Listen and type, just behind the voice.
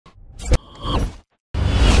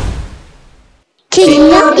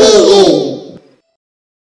CHINNU.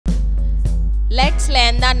 Let's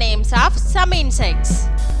learn the names of some insects.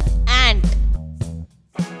 Ant.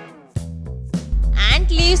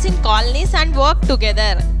 Ant lives in colonies and work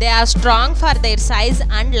together. They are strong for their size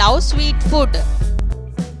and love sweet food.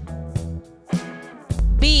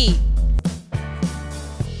 Bee.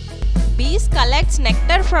 Bees collect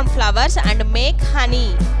nectar from flowers and make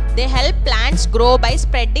honey. They help plants grow by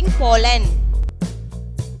spreading pollen.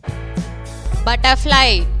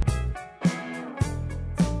 Butterfly.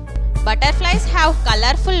 Butterflies have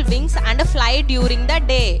colorful wings and fly during the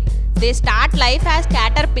day. They start life as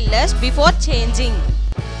caterpillars before changing.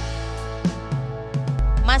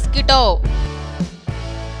 Mosquito.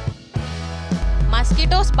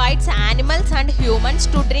 Mosquitoes bite animals and humans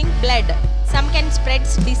to drink blood. Some can spread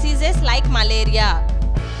diseases like malaria.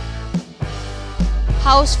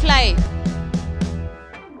 Housefly.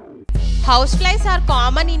 Houseflies are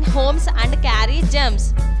common in homes and carry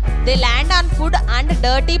germs. They land on food and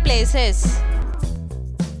dirty places.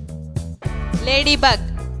 Ladybug.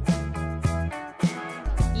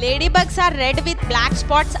 Ladybugs are red with black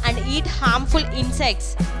spots and eat harmful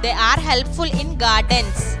insects. They are helpful in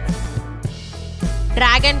gardens.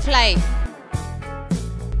 Dragonfly.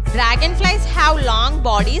 Dragonflies have long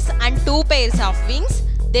bodies and 2 pairs of wings.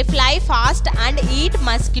 They fly fast and eat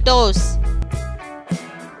mosquitoes.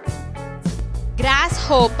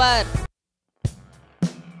 Grasshopper.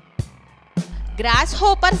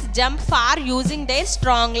 Grasshoppers jump far using their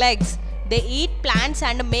strong legs. They eat plants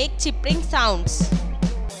and make chirping sounds.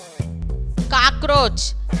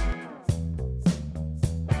 Cockroach.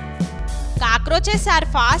 Cockroaches are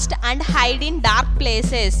fast and hide in dark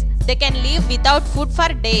places. They can live without food for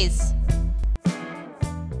days.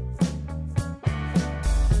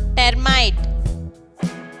 Termite.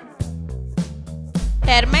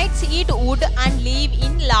 Termites eat wood and live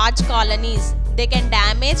in large colonies. They can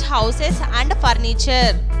damage houses and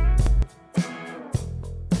furniture.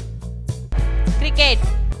 Cricket.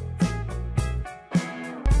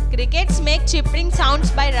 Crickets make chirping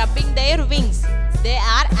sounds by rubbing their wings. They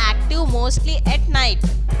are active mostly at night.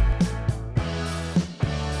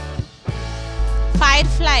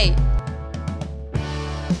 Firefly.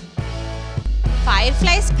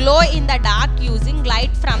 Fireflies glow in the dark using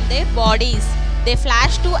light from their bodies. They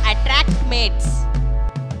flash to attract mates.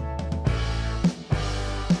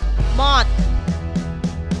 Moth.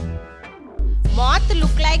 Moths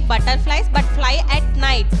look like butterflies but fly at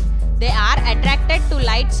night. They are attracted to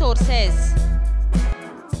light sources.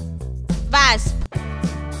 Wasp.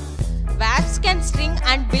 Wasps can sting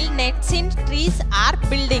and build nests in trees or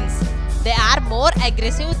buildings. They are more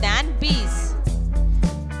aggressive than bees.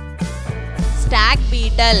 Stag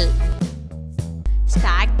beetle.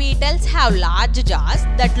 Stag beetles have large jaws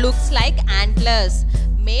that looks like antlers.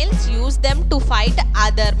 Males use them to fight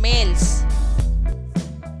other males.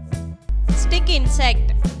 Stick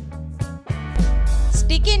insect.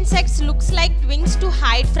 Stick insects looks like wings to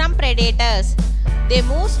hide from predators. They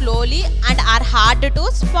move slowly and are hard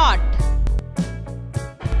to spot.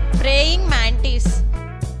 Praying mantis.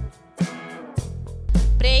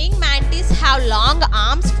 Praying mantis have long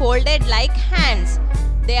arms folded like hands.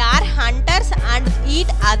 They are hunters and eat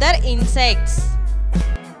other insects.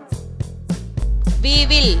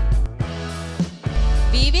 Weevil.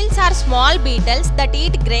 Weevils are small beetles that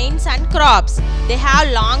eat grains and crops. They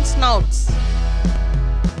have long snouts.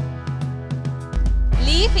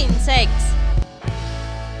 Leaf insects.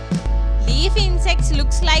 Leaf insects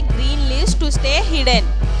looks like green leaves to stay hidden.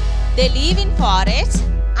 They live in forests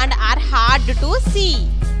and are hard to see.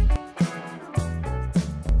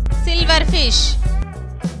 Silverfish.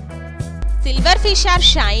 Silverfish are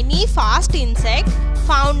shiny, fast insects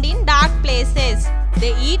found in dark places.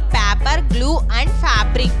 They eat paper, glue and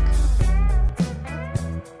fabric.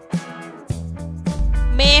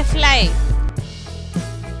 Mayfly.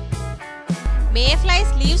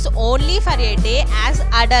 Mayflies live only for a day as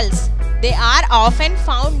adults. They are often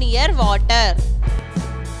found near water.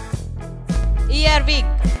 Earwig.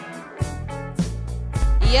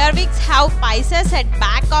 Earwigs have pices at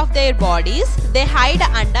back of their bodies. They hide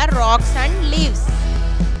under rocks and leaves.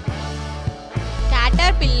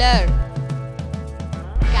 Caterpillar.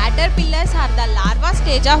 Caterpillars are the larva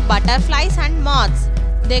stage of butterflies and moths.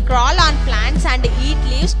 They crawl on plants and eat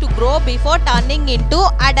leaves to grow before turning into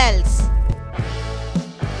adults.